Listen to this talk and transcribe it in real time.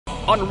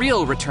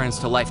UnREAL returns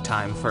to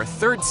Lifetime for a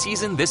third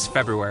season this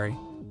February.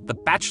 The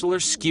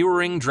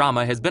Bachelor-skewering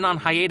drama has been on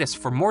hiatus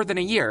for more than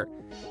a year,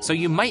 so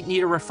you might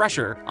need a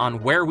refresher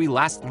on where we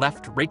last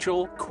left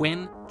Rachel,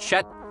 Quinn,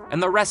 Chet,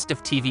 and the rest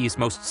of TV's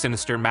most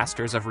sinister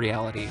masters of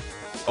reality.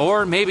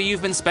 Or maybe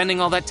you've been spending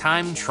all that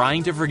time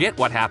trying to forget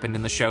what happened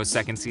in the show's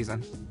second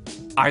season.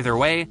 Either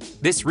way,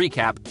 this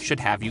recap should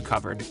have you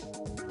covered.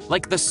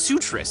 Like the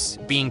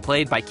Sutress being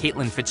played by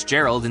Caitlin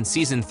Fitzgerald in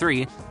Season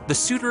 3, the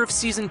Suitor of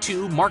Season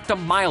 2 marked a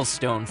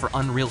milestone for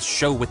UnREAL's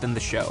show within the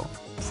show.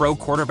 Pro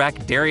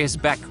quarterback Darius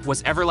Beck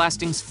was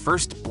Everlasting's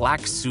first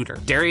black suitor.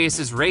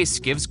 Darius's race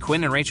gives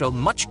Quinn and Rachel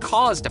much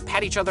cause to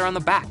pat each other on the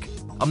back.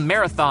 A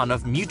marathon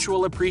of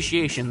mutual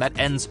appreciation that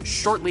ends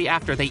shortly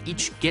after they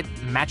each get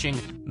matching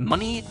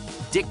money,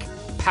 dick,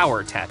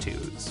 power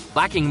tattoos.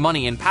 Lacking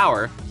money and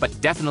power,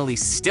 but definitely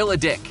still a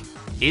dick,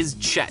 is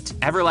Chet,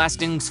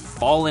 Everlasting's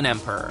fallen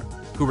emperor,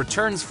 who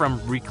returns from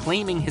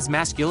reclaiming his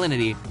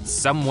masculinity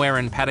somewhere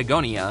in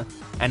Patagonia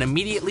and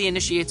immediately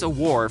initiates a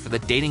war for the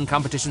dating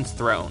competition's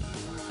throne.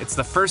 It's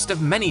the first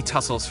of many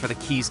tussles for the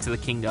keys to the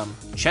kingdom.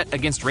 Chet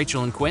against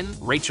Rachel and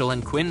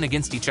Quinn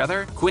against each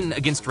other, Quinn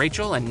against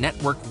Rachel and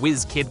network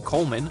whiz kid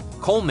Coleman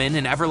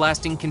and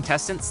Everlasting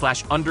contestant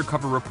 /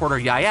 undercover reporter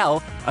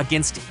Yael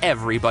against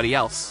everybody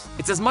else.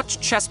 It's as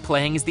much chess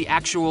playing as the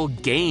actual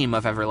game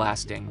of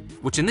Everlasting,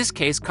 which in this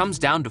case comes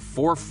down to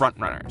 4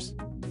 frontrunners.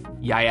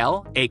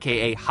 Yael,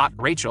 aka Hot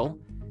Rachel,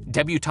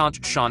 debutante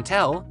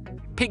Chantel,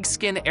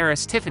 pigskin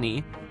heiress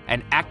Tiffany,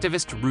 and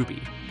activist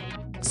Ruby.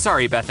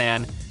 Sorry, Beth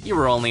Ann, you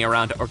were only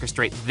around to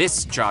orchestrate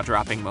this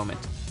jaw-dropping moment,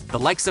 the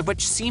likes of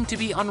which seem to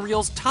be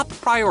UnREAL's top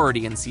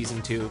priority in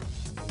Season 2.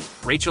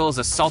 Rachel is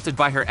assaulted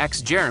by her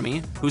ex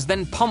Jeremy, who's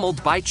then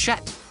pummeled by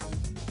Chet.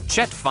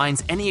 Chet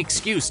finds any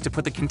excuse to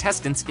put the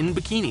contestants in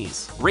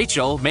bikinis.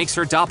 Rachel makes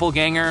her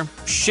doppelganger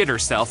shit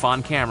herself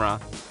on camera.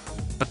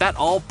 But that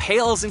all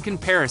pales in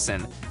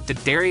comparison to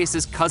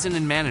Darius's cousin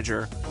and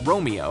manager,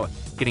 Romeo,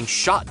 getting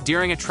shot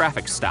during a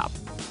traffic stop,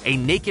 a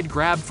naked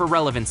grab for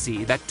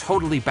relevancy that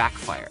totally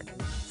backfired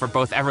for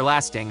both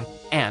Everlasting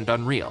and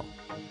UnREAL.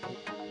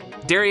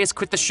 Darius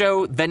quit the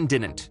show, then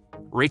didn't.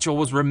 Rachel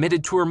was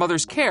remitted to her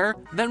mother's care,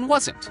 then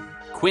wasn't.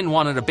 Quinn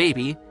wanted a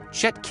baby,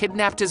 Chet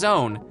kidnapped his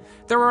own.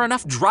 There were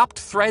enough dropped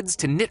threads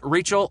to knit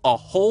Rachel a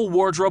whole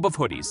wardrobe of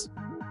hoodies.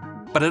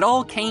 But it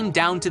all came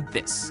down to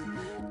this.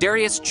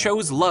 Darius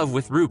chose love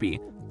with Ruby,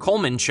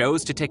 Coleman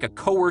chose to take a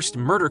coerced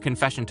murder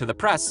confession to the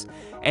press,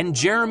 and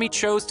Jeremy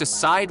chose to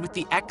side with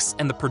the ex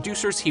and the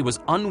producers he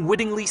was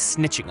unwittingly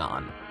snitching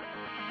on.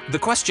 The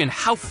question,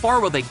 how far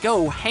will they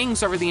go,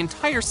 hangs over the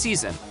entire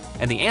season,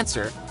 and the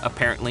answer,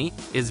 apparently,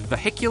 is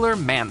vehicular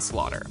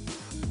manslaughter.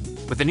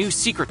 With a new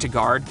secret to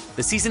guard,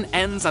 the season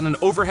ends on an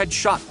overhead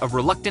shot of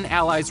reluctant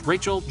allies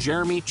Rachel,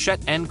 Jeremy,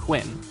 Chet, and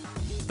Quinn,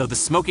 though the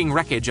smoking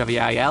wreckage of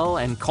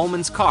Yael and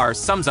Coleman's car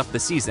sums up the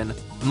season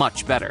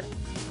much better.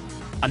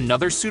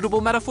 Another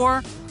suitable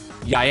metaphor?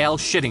 Yael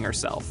shitting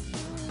herself.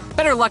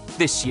 Better luck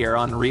this year,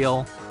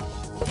 UnREAL.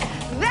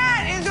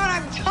 That is what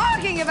I'm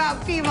talking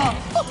about, people.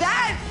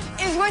 That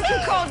is what you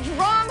call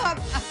drama.